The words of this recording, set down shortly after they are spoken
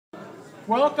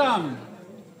Welcome.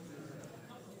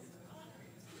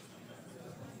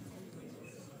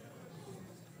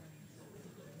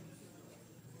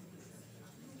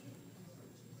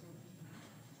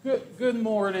 Good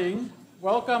morning.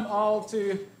 Welcome all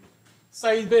to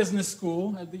Saïd Business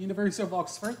School at the University of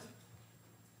Oxford.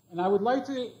 And I would like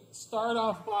to start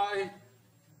off by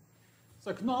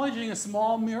acknowledging a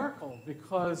small miracle,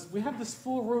 because we have this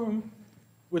full room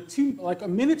with a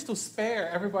minute to spare.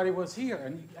 Everybody was here,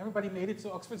 and everybody made it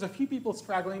to Oxford. There's a few people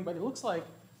straggling, but it looks like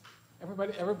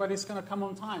everybody's going to come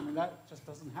on time, and that just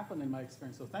doesn't happen in my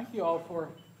experience. So thank you all for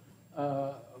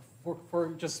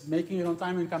just making it on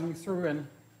time and coming through. And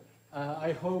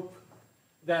I hope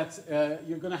that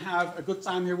you're going to have a good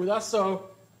time here with us.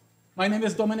 So my name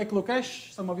is Dominik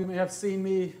Lukeš. Some of you may have seen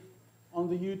me on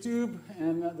the YouTube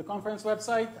and the conference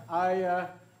website. I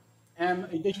am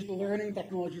a digital learning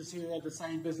technologist here at the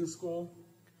Saïd Business School,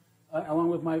 along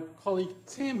with my colleague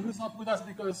Tim, who's not with us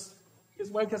because his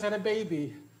wife has had a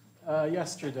baby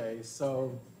yesterday.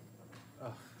 So,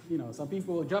 some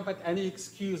people will jump at any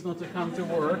excuse not to come to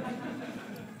work.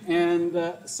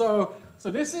 And so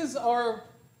this is our,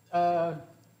 I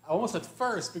almost at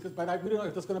first, but we don't know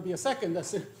if there's going to be a second,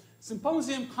 that's a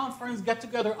symposium, conference,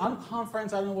 get-together, unconference,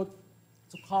 I don't know what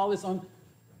to call this, on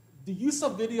the use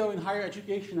of video in higher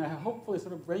education, and hopefully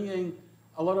sort of bringing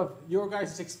a lot of your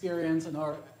guys' experience and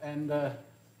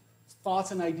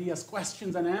thoughts and ideas,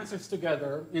 questions and answers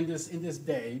together in this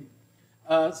day.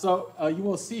 So you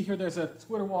will see here there's a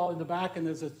Twitter wall in the back and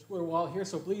there's a Twitter wall here,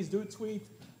 so please do tweet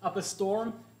up a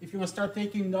storm. If you want to start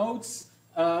taking notes,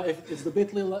 it's the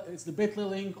bit.ly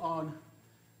link on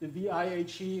the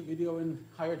VIHE, Video in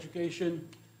Higher Education,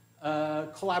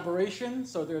 collaboration.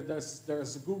 So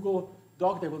there's a Google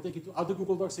Doc that will take you to other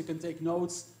Google Docs, so you can take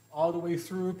notes all the way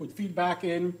through, put feedback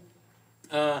in.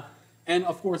 And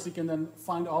of course, you can then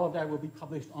find all of that will be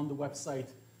published on the website,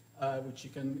 which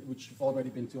you've already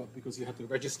been to because you have to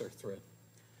register through it.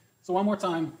 So one more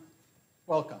time,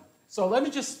 welcome. So let me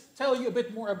just tell you a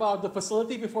bit more about the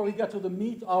facility before we get to the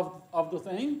meat of the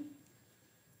thing.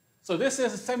 So this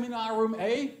is Seminar Room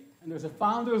A, and there's a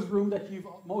founder's room that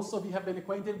most of you have been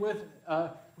acquainted with,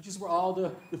 which is where all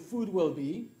the food will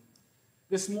be.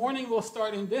 This morning we'll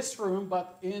start in this room,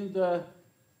 but in the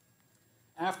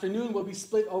afternoon we'll be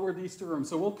split over these two rooms.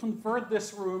 So we'll convert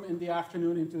this room in the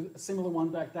afternoon into a similar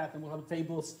one like that, and we'll have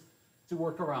tables to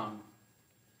work around.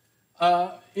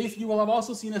 If you will have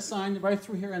also seen a sign right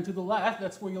through here and to the left,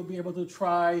 that's where you'll be able to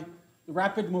try the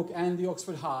Rapid MOOC and the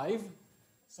Oxford Hive.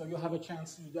 So you'll have a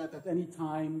chance to do that at any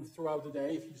time throughout the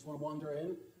day if you just want to wander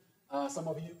in. Some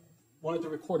of you wanted to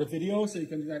record a video, so you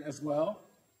can do that as well.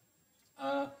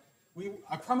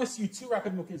 I promised you 2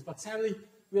 Rapid MOOCs, but sadly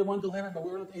we had one delivered, but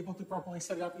we were not able to properly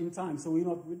set it up in time. So we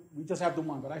just have the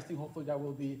one, but I think hopefully that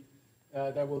will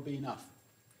be enough.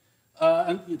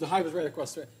 And the Hive is right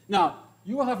across there. Now,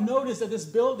 you will have noticed that this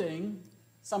building,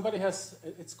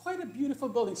 it's quite a beautiful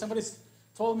building. Somebody's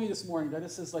told me this morning that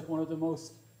this is like one of the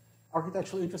most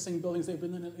architecturally interesting buildings they've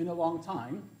been in a long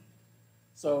time.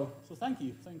 So thank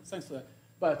you, thanks for that.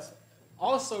 But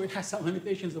also it has some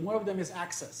limitations, and one of them is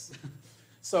access.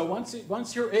 So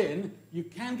once you're in, you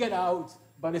can get out,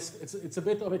 but it's a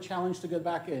bit of a challenge to get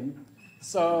back in.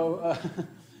 So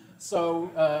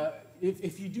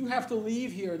if you do have to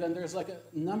leave here, then there's like a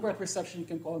number at reception you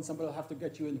can call, and somebody will have to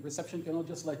get you in. The reception cannot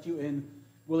just let you in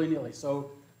willy-nilly.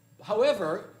 So,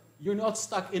 however, you're not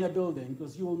stuck in a building,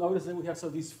 because you will notice that we have some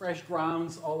of these fresh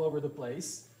grounds all over the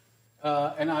place.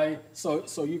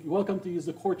 So you're welcome to use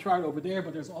the courtyard over there,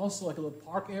 but there's also like a little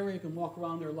park area. You can walk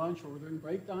around there lunch or during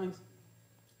break times.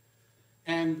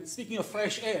 And speaking of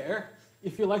fresh air,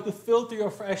 if you like to filter your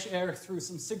fresh air through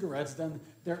some cigarettes, then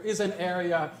there is an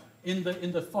area in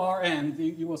the far end.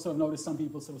 You will sort of notice some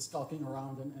people sort of skulking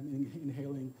around and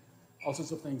inhaling all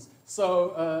sorts of things.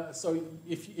 So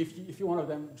if you're one of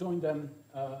them, join them.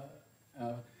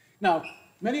 Now,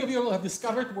 many of you will have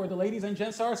discovered where the ladies and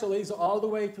gents are. So ladies are all the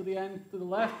way to the end, to the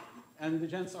left, and the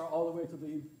gents are all the way to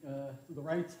the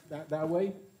right, that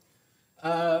way.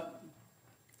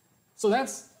 So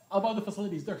that's about the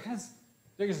facilities. There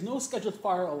is no scheduled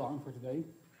fire alarm for today.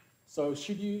 So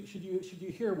should you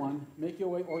hear one, make your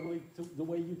way orderly to the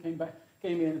way you came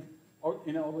in, or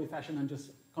in an orderly fashion, and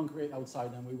just congregate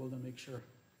outside, and we will then make sure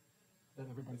that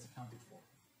everybody's accounted for.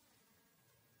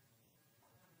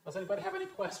 Does anybody have any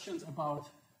questions about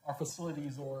our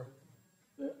facilities or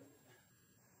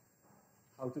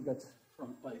how to get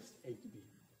from place A to B?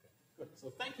 Okay, good.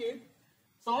 So thank you.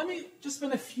 So let me just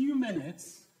spend a few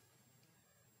minutes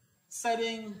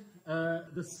setting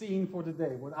the scene for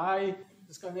today. What I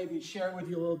just going to maybe share with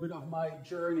you a little bit of my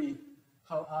journey,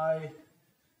 how I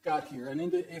got here. And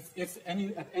if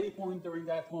at any point during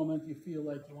that moment you feel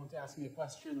like you want to ask me a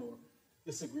question or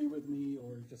disagree with me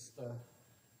or just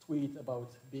tweet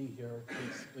about being here,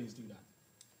 please do that.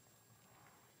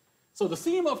 So the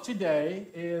theme of today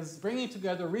is bringing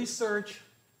together research,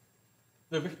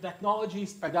 the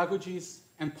technologies, pedagogies,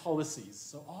 and policies.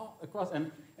 So all across,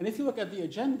 and if you look at the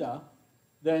agenda,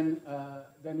 then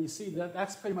you see that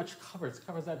that's pretty much covers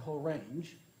that whole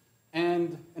range.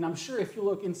 And I'm sure if you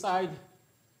look inside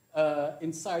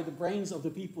the brains of the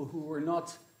people who were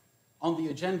not on the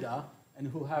agenda and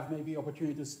who have maybe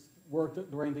opportunities to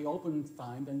work during the open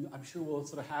time, then I'm sure we'll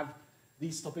sort of have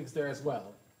these topics there as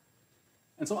well.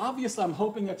 And so obviously I'm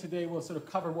hoping that today we'll sort of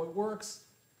cover what works,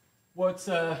 what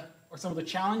are some of the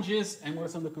challenges, and what are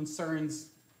some of the concerns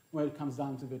when it comes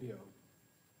down to video.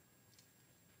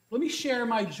 Let me share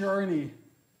my journey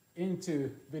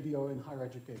into video in higher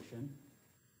education.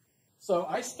 So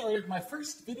I started my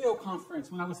first video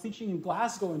conference when I was teaching in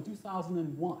Glasgow in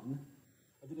 2001.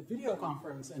 I did a video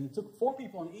conference, and it took 4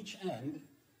 people on each end,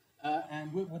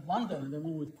 and with London, and then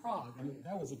one with Prague, and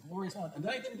that was a glorious one. And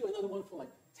then I didn't do another one for like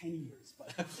 10 years,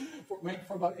 but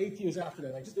for about 8 years after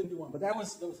that, I just didn't do one. But there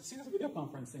was a serious video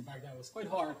conference thing back then. It was quite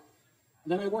hard.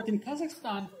 And then I worked in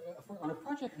Kazakhstan on a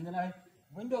project, and then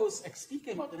Windows XP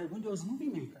came out, and I had Windows Movie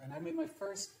Maker, and I made my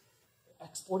first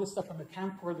exported stuff from a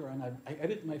camcorder, and I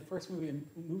edited my first movie in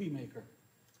Movie Maker.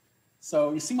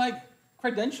 So you see, my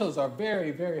credentials are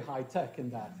very, very high tech in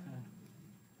that.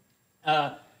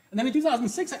 And then in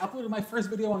 2006, I uploaded my first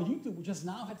video on YouTube, which has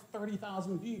now had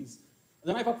 30,000 views. And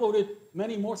then I've uploaded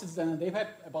many more since then, and they've had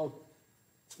about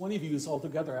 20 views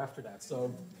altogether after that.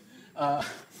 So,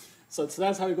 so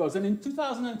that's how it goes. And in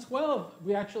 2012,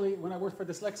 we actually, when I worked for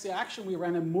Dyslexia Action, we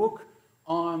ran a MOOC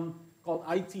called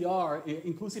ITR,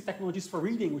 Inclusive Technologies for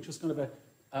Reading, which was kind of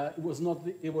there was a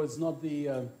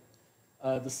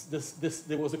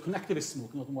connectivist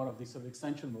MOOC, not one of these sort of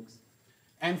extension MOOCs.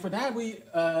 And for that, we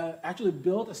actually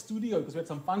built a studio because we had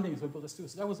some funding, so we built a studio.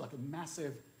 So that was like a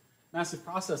massive, massive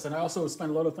process. And I also spent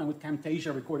a lot of time with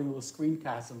Camtasia recording little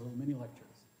screencasts and little mini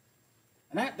lectures.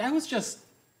 And that was just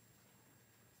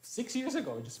 6 years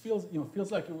ago. It just feels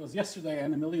like it was yesterday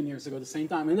and a million years ago at the same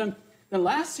time. And then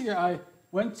last year, I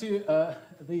went to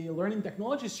the Learning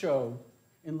Technologies show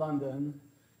in London,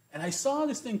 and I saw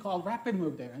this thing called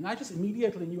RapidMOOC there, and I just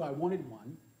immediately knew I wanted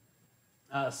one.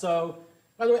 So,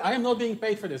 by the way, I am not being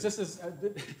paid for this. This is, I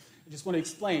just want to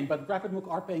explain, but RapidMOOC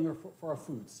are paying for our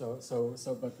food,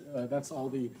 but that's all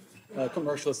the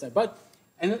commercials said.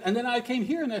 And then I came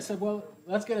here and I said, well,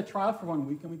 let's get a trial for 1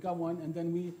 week, and we got one, and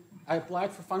then I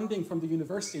applied for funding from the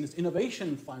university, and it's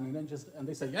innovation fund, and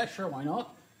they said, yeah, sure, why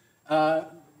not?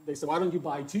 They said, why don't you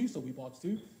buy 2? So we bought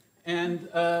 2. And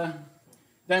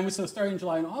then we sort of started in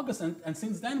July and August, and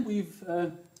since then we've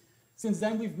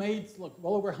made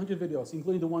well over 100 videos,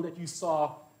 including the one that you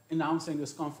saw announcing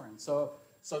this conference. So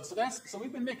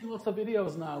we've been making lots of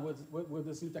videos now with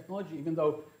this new technology, even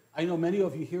though I know many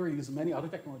of you here use many other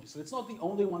technologies. So it's not the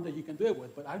only one that you can do it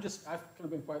with, but I've kind of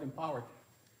been quite empowered.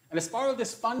 And as part of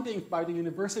this funding by the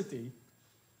university,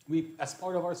 as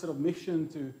part of our sort of mission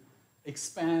to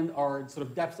expand our sort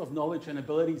of depth of knowledge and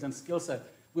abilities and skill set,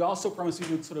 we also promise you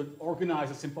to sort of organize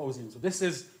a symposium. So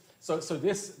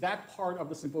that part of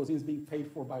the symposium is being paid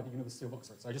for by the University of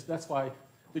Oxford. So that's why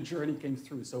the journey came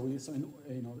through.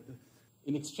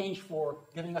 In exchange for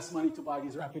giving us money to buy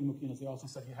these RapidMOOC units, they also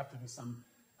said you have to do some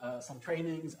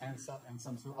trainings and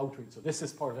some sort of outreach. So this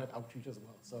is part of that outreach as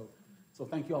well. So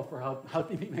thank you all for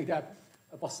helping me make that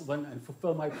possible and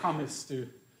fulfill my promise to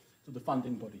the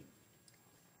funding body.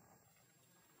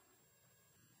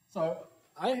 So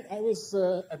I was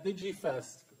at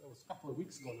DigiFest, it was a couple of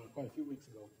weeks ago, quite a few weeks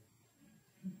ago.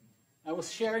 I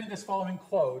was sharing this following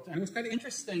quote, and it was kind of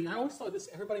interesting. I always thought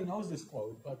everybody knows this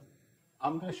quote, but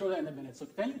I'm going to show that in a minute. So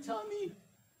can you tell me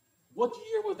what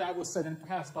year that was said, and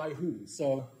perhaps by who?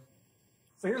 So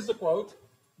here's the quote: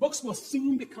 books will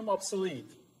soon become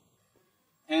obsolete,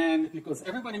 and because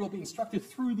everybody will be instructed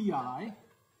through the eye,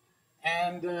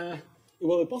 and it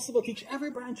will be possible to teach every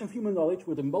branch of human knowledge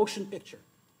with a motion picture.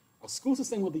 Our school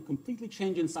system will be completely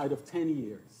changed inside of 10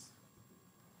 years.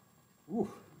 Ooh.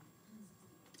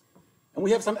 And we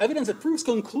have some evidence that proves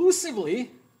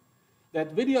conclusively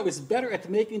that video is better at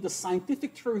making the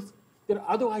scientific truth that are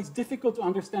otherwise difficult to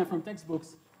understand from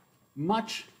textbooks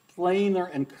much plainer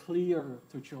and clearer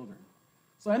to children.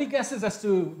 So any guesses as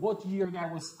to what year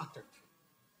that was uttered?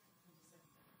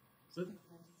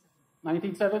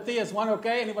 1970 is one,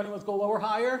 okay. Anybody wants to go lower,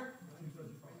 higher?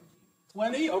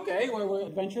 20, okay, we're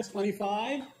adventurous.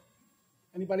 25.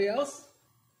 Anybody else?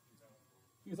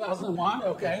 2001,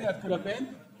 okay, that could have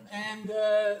been. And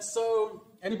so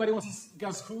Anybody wants to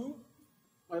guess who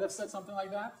might have said something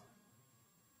like that?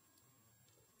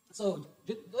 So,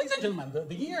 ladies and gentlemen,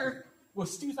 the year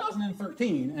was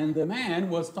 2013, and the man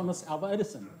was Thomas Alva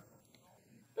Edison.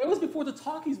 That was before the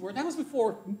talkies were, that was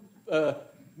before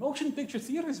motion picture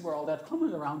theaters were all that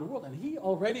common around the world, and he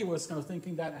already was kind of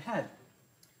thinking that ahead.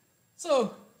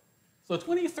 So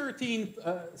 2013,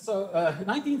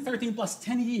 1913 plus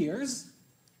 10 years,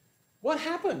 what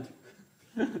happened?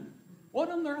 What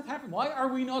on earth happened? Why are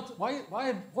we not, what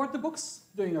are the books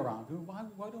doing around?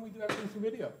 Why don't we do everything through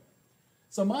video?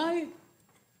 So I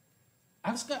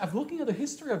was looking at the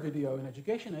history of video in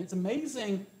education, and it's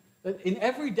amazing that in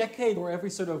every decade or every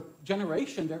sort of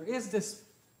generation, there is this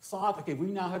thought, okay, we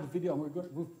now have the video, and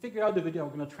we've figured out the video,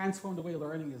 we're going to transform the way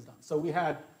learning is done. So we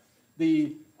had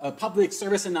the public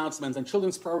service announcements and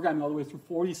children's programming all the way through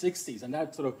 40s, 60s, and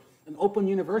that sort of an open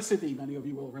university, many of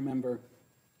you will remember,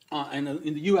 and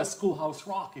in the US, Schoolhouse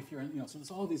Rock, if you're in, so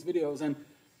there's all these videos, and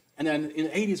then in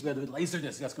the 80s, we had the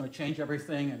Laserdisc, that's going to change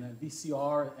everything, and then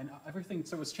VCR, and everything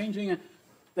sort of was changing, and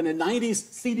then in the 90s,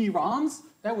 CD-ROMs,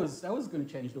 that was going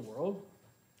to change the world,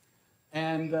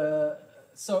 and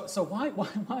so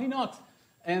why not?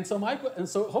 And so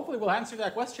hopefully we'll answer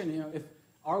that question,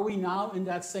 are we now in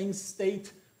that same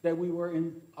state that we were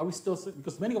in, are we still,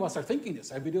 because many of us are thinking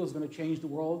this, our video is going to change the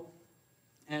world,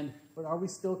 but are we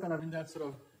still kind of in that sort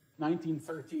of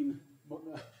 1913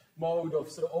 mode of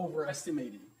sort of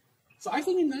overestimating? So I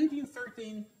think in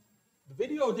 1913, the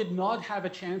video did not have a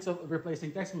chance of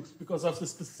replacing textbooks because of the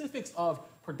specifics of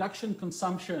production,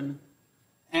 consumption,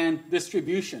 and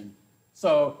distribution.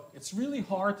 So it's really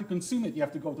hard to consume it. You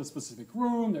have to go to a specific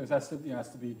room. There has to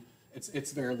be,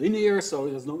 it's very linear, so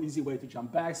there's no easy way to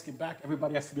jump back, skip back.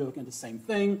 Everybody has to be looking at the same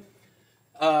thing.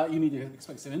 You need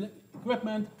expensive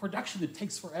equipment. Production, it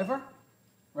takes forever,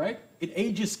 right? It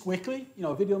ages quickly.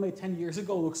 A video made 10 years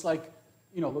ago looks like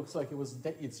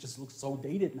it just looks so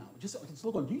dated now. Just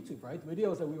look on YouTube, right?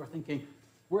 Videos that we were thinking,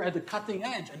 we're at the cutting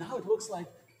edge, and now it looks like,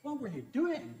 what were you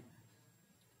doing?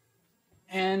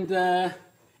 And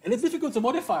it's difficult to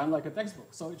modify unlike a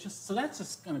textbook. So that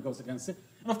just kind of goes against it.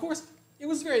 And of course, it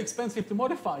was very expensive to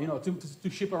modify, to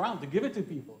ship around, to give it to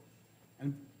people.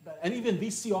 And even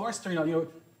VCRs turned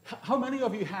out, how many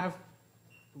of you have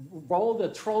rolled a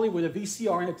trolley with a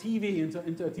VCR and a TV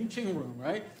into a teaching room,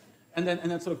 right? And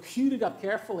then sort of queued it up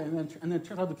carefully, and then it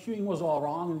turns out the queuing was all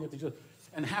wrong, and you have to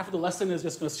and half of the lesson is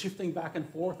just kind of shifting back and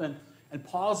forth and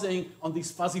pausing on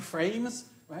these fuzzy frames,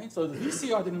 right? So the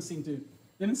VCR didn't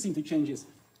seem to change this.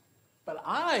 But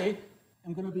I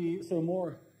am going to be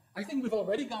more. I think we've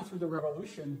already gone through the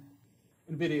revolution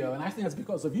in video, and I think that's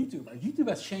because of YouTube. YouTube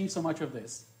has changed so much of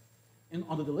this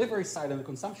on the delivery side and the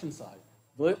consumption side.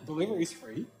 Delivery is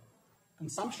free.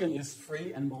 Consumption is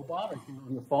free and mobile,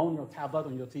 on your phone, your tablet,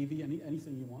 on your TV,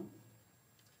 anything you want.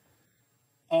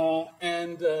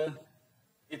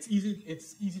 It's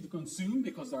easy to consume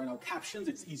because there are no captions.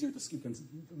 It's easier you can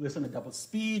listen at double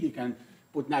speed. You can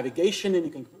put navigation in.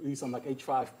 You can use some like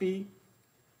H5P.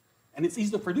 And it's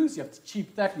easy to produce. You have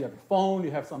cheap tech. You have a phone.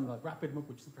 You have some like RapidMook,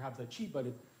 which is perhaps not cheap, but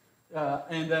so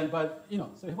you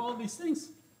have all these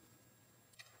things.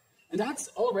 And that's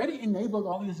already enabled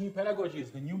all these new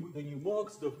pedagogies, the new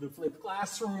MOOCs, the flipped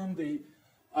classroom, the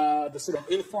sort of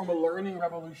informal learning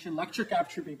revolution, lecture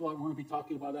capture. People are going to be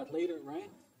talking about that later, right?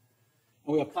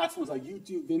 And we have platforms like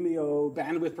YouTube, Vimeo,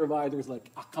 bandwidth providers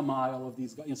like Akamai, all of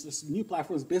these guys. So new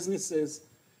platforms, businesses,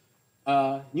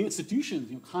 new institutions.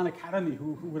 Khan Academy,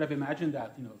 who would have imagined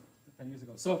that 10 years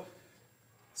ago? So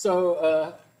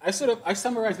I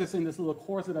summarized this in this little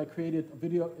course that I created,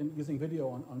 using video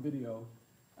on video.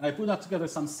 And I put up together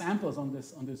some samples on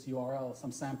this URL,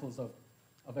 some samples of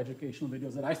educational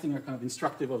videos that I think are kind of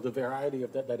instructive of the variety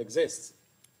of that exists.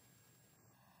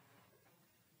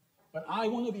 But I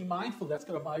want to be mindful, that's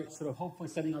kind of my sort of hopefully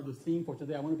setting out the theme for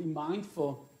today. I want to be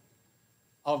mindful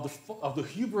of the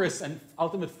hubris and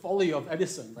ultimate folly of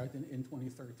Edison, right, in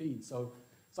 2013. So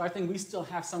I think we still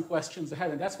have some questions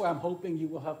ahead, and that's why I'm hoping you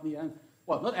will help me,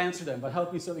 not answer them, but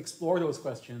help me sort of explore those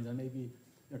questions and maybe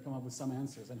come up with some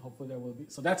answers, and hopefully there will be.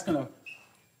 So that's going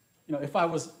to, if I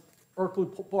was Hercule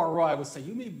Poirot, I would say,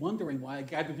 you may be wondering why I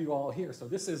gathered you all here. So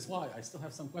this is why. I still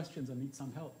have some questions and need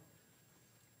some help.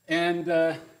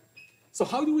 And so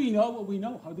how do we know what we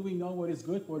know? How do we know what is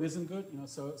good, what isn't good?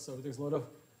 So there's a lot of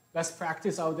best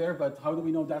practice out there, but how do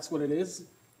we know that's what it is?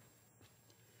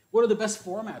 What are the best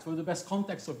formats? What are the best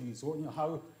contexts of use? Or,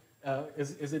 how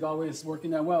is it always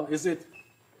working that well?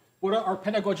 What are our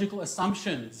pedagogical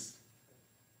assumptions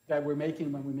that we're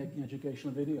making when we're making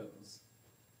educational videos?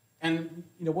 And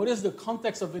what is the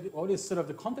context of it? What is sort of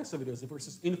the context of videos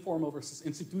versus informal versus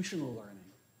institutional learning?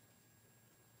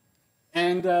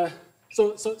 And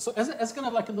so as kind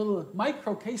of like a little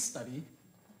micro case study,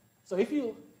 so if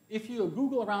you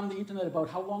Google around the internet about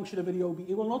how long should a video be,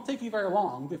 it will not take you very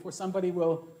long before somebody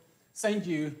will send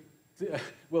you,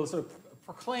 will sort of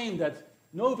proclaim that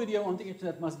no video on the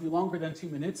internet must be longer than 2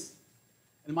 minutes.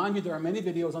 And mind you, there are many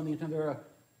videos on the internet that are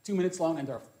 2 minutes long and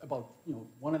they're about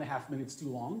 1.5 minutes too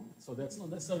long. So that's not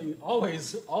necessarily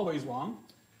always wrong.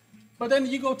 But then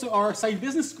you go to our Site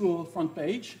Business School front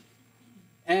page,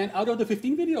 and out of the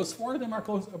 15 videos, 4 of them are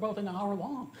about an hour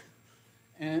long.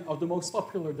 And of the most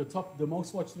popular, the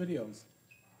most watched videos.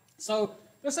 So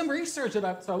there's some research that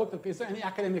I looked at. Is there any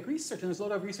academic research? And there's a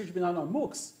lot of research been done on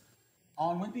MOOCs,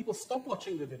 on when people stop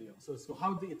watching the video. So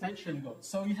how the attention goes.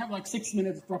 So you have like 6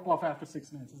 minutes drop off after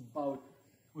 6 minutes. Is about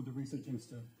what the research seems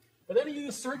to. But then you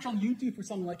search on YouTube for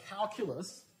something like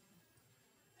calculus,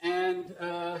 and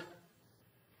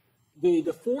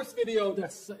the fourth video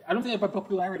that's, I don't think about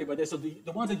popularity, but so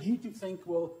the ones that YouTube think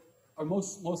are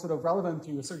most sort of relevant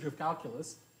to a search of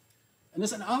calculus. And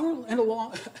there's an hour and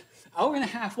a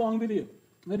half long video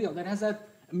that has that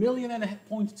 1.2 million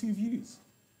views.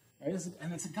 Right?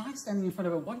 And it's a guy standing in front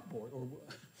of a whiteboard.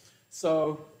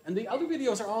 And the other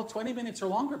videos are all 20 minutes or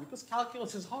longer because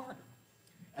calculus is hard.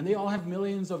 And they all have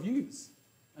millions of views.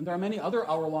 And there are many other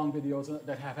hour-long videos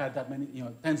that have had that many,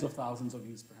 tens of thousands of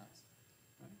views perhaps.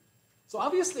 Right? So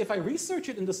obviously, if I research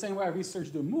it in the same way I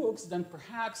researched the MOOCs, then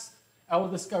perhaps I will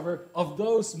discover of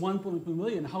those 1.2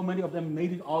 million, how many of them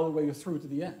made it all the way through to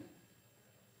the end.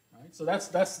 Right? So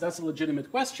that's a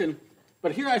legitimate question.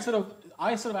 But here I sort of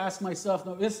ask myself,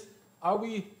 now and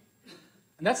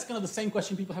that's kind of the same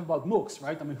question people have about MOOCs,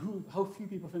 right? I mean, how few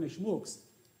people finish MOOCs?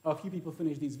 How few people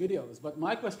finish these videos? But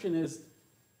my question is,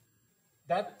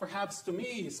 that perhaps to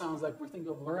me sounds like we're thinking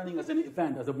of learning as an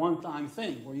event, as a one-time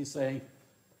thing, where you say,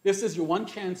 this is your one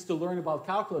chance to learn about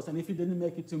calculus, and if you didn't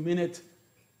make it to minute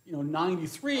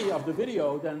 93 of the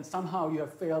video, then somehow you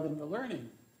have failed in your learning.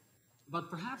 But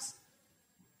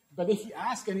if you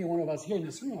ask any one of us here in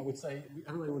this room, I would say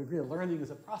everybody would agree that learning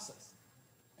is a process.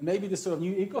 And maybe this sort of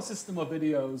new ecosystem of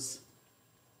videos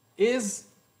is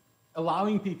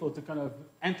allowing people to kind of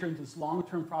enter into this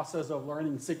long-term process of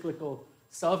learning, cyclical,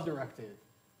 self-directed.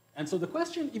 And so the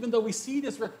question, even though we see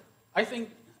this, I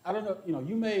don't know,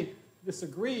 you may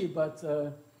disagree, but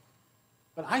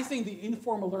I think the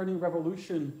informal learning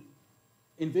revolution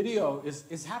in video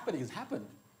is happening, has happened.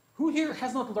 Who here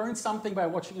has not learned something by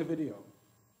watching a video?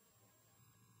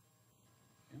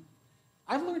 Yeah.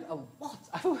 I've learned a lot.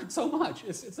 I've learned so much.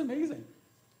 It's amazing.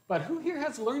 But who here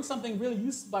has learned something really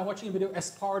useful by watching a video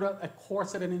as part of a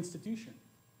course at an institution?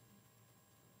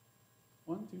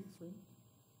 1, 2, 3.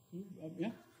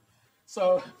 Yeah.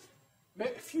 So a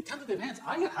few tentative hands.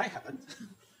 I haven't.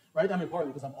 Right? I mean,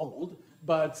 partly because I'm old,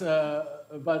 but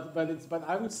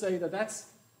I would say that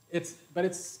it's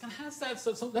kind of has that.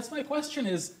 So that's my question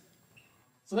is.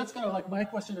 So that's kind of like my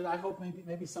question that I hope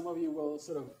maybe some of you will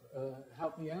sort of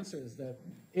help me answer is that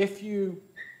if you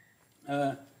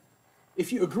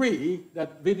agree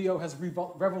that video has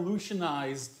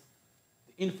revolutionized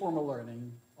informal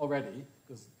learning already,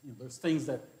 because there's things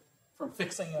that from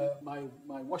fixing my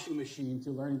washing machine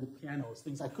to learning the pianos,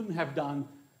 things I couldn't have done.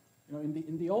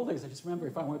 In the old days, I just remember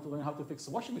if I wanted to learn how to fix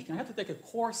a washing machine, I had to take a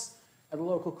course at a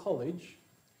local college,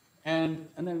 and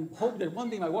then hope that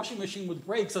one day my washing machine would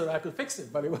break so that I could fix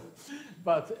it. But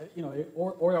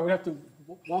or I would have to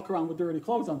walk around with dirty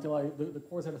clothes until the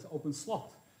course had an open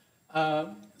slot.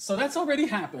 So that's already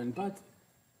happened. But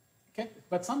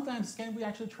sometimes can we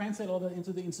actually translate all that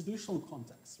into the institutional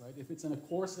context, right? If it's in a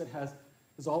course that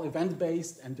is all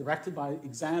event-based and directed by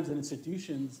exams and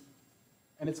institutions.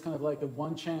 And it's kind of like a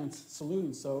one-chance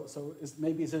saloon. So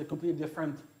maybe is it a completely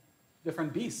different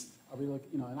beast? Are we like,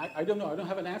 and I don't know. I don't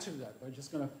have an answer to that. But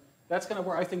that's kind of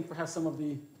where I think perhaps some of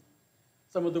the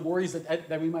worries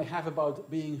that we might have about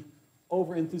being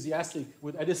over-enthusiastic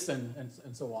with Edison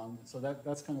and so on. So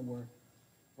that's kind of where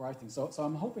I think. So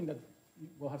I'm hoping that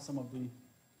we'll have some of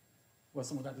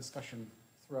that discussion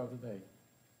throughout the day.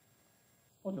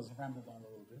 I'll just ramble on a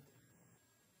little bit.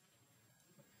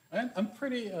 I'm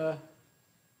pretty.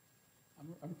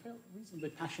 I'm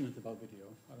reasonably passionate about video.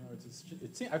 I don't know. It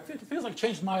feels like it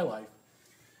changed my life.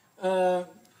 So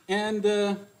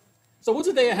what's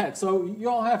the day ahead? So you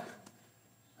all have.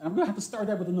 And I'm going to have to start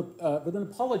out with an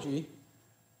apology.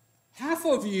 Half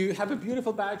of you have a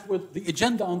beautiful badge with the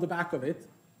agenda on the back of it,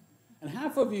 and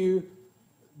half of you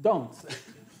don't.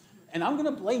 And I'm going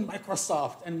to blame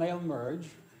Microsoft and Mail Merge,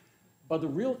 but the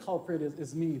real culprit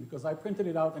is me, because I printed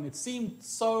it out and it seemed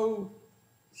so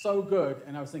good,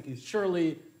 and I was thinking,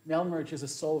 surely Mail Merge is a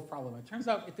solved problem. It turns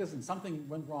out it isn't. Something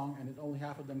went wrong, and only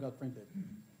half of them got printed.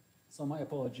 So my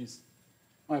apologies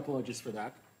My apologies for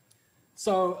that.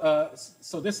 So,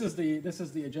 so this is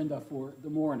the agenda for the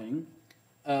morning.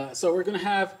 So we're going to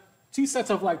have two sets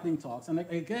of lightning talks. And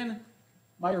again,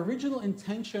 my original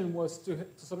intention was to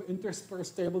sort of intersperse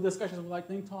table discussions with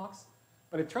lightning talks,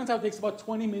 but it turns out it takes about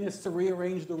 20 minutes to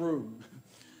rearrange the room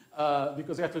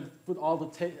because we have to put all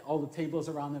the tables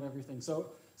around and everything. So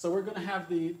we're going to have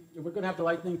the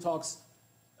lightning talks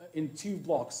in two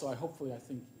blocks. So I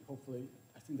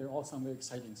think they all sound very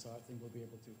exciting. So I think we'll be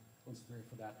able to concentrate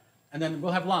for that. And then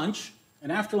we'll have lunch,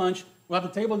 and after lunch we'll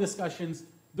have the table discussions.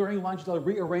 During lunch they'll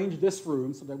rearrange this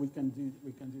room so that we can do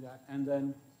that. And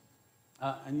then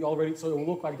so it will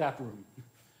look like that room.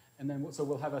 And then so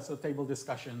we'll have sort of table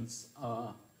discussions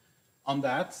on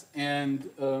that, and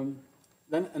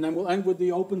then we'll end with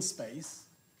the open space.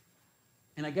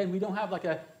 And again, we don't have like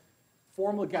a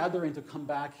formal gathering to come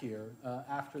back here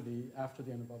after the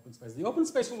end of open space. The open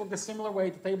space will work a similar way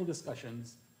to table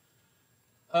discussions.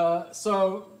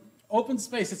 So open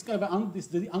space, it's kind of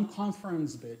the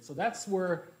unconference bit. So that's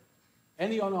where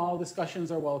any and all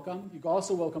discussions are welcome. You're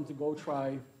also welcome to go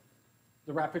try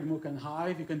the Rapid MOOC and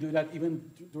Hive. You can do that even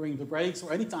during the breaks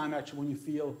or any time actually when you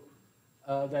feel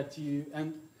that you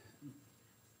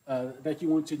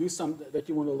want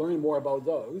to learn more about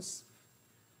those.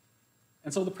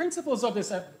 And so the principles of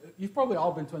this, you've probably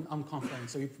all been to an unconference,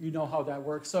 so you know how that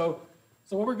works. So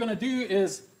what we're going to do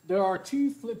is there are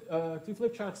two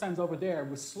flip chart stands over there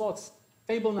with slots,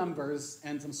 table numbers,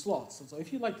 and some slots. So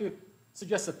if you'd like to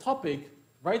suggest a topic,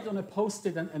 write on a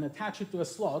post-it and attach it to a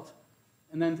slot,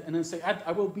 and then say,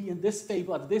 I will be in this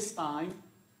table at this time,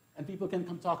 and people can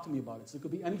come talk to me about it. So it could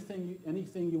be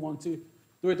anything you want to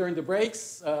do it during the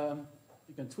breaks.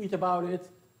 You can tweet about it.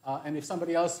 And if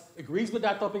somebody else agrees with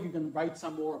that topic, you can write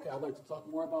some more. Okay, I'd like to talk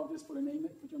more about this, put your name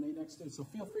next to it. So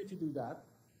feel free to do that.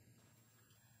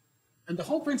 And the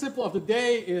whole principle of the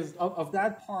day is, of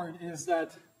that part is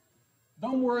that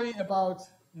don't worry about,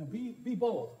 be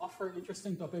bold, offer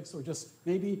interesting topics, or just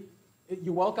maybe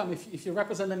you're welcome if you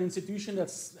represent an institution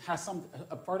that has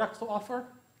a product to offer,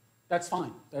 that's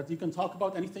fine. That you can talk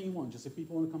about anything you want. Just if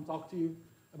people want to come talk to you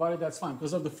about it, that's fine.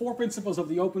 Because of the 4 principles of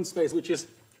the open space, which is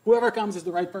whoever comes is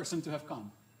the right person to have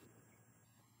come.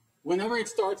 Whenever it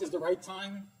starts is the right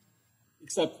time,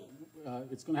 except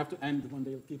it's going to have to end when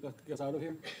they keep us out of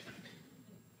here.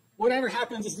 Whatever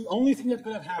happens is the only thing that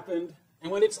could have happened,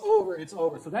 and when it's over, it's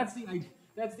over. So that's the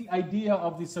idea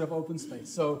of this sort of open space.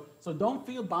 So don't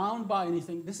feel bound by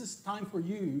anything. This is time for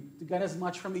you to get as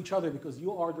much from each other because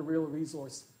you are the real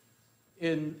resource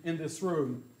in this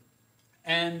room.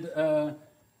 And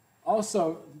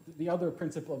also, the other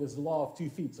principle is the law of 2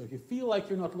 feet. So if you feel like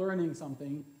you're not learning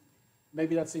something,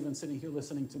 maybe that's even sitting here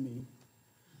listening to me,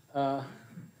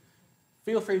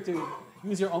 feel free to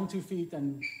use your own 2 feet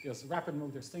and just rapid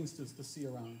move. There's things to see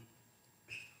around.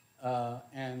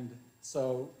 And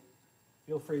so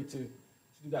feel free to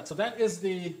do that. So that is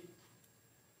the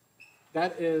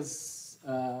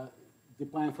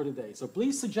plan for today. So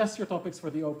please suggest your topics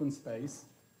for the open space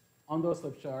on those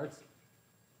flip charts.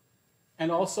 And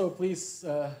also, please,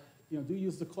 do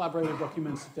use the collaborative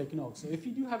documents to take notes. So if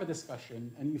you do have a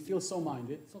discussion and you feel so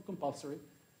minded, it's not compulsory,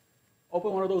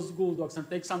 open one of those Google Docs and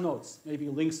take some notes, maybe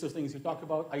links to things you talk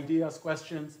about, ideas,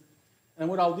 questions. And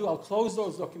what I'll do, I'll close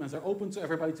those documents. They're open to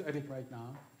everybody to edit right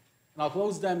now. And I'll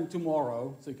close them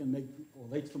tomorrow, so you can make, or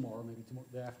late tomorrow, maybe tomorrow,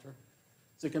 the day after.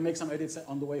 So you can make some edits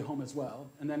on the way home as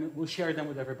well. And then we'll share them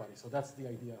with everybody. So that's the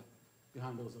idea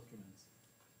behind those documents.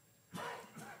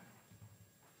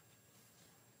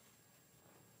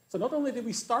 So not only did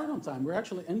we start on time, we're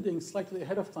actually ending slightly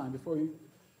ahead of time before we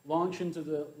launch into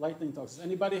the lightning talks. Does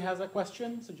anybody has a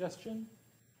question, suggestion?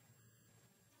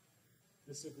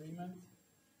 Disagreement?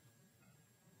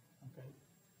 Okay.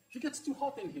 If it gets too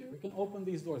hot in here, we can open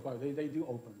these doors. By the way, they do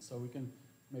open, so we can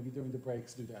maybe during the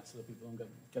breaks do that so that people don't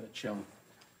get a chill.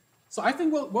 So I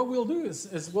think what we'll do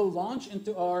is we'll launch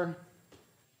into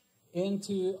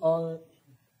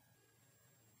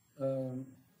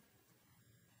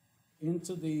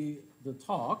the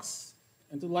talks,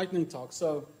 into the lightning talks.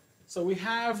 So we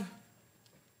have.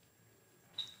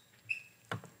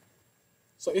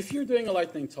 So if you're doing a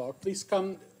lightning talk, please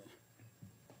come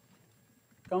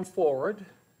forward,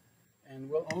 and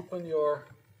we'll open your.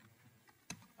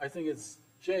 I think it's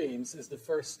James is the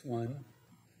first one,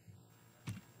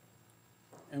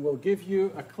 and we'll give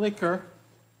you a clicker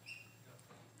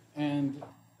and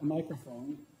a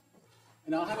microphone,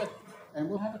 and I'll have it, and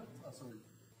we'll have it. Oh, sorry.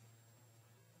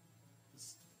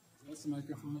 That's the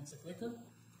microphone. That's a clicker,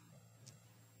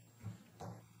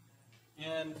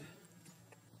 and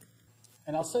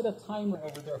I'll set a timer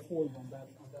over there for you on that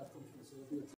computer. So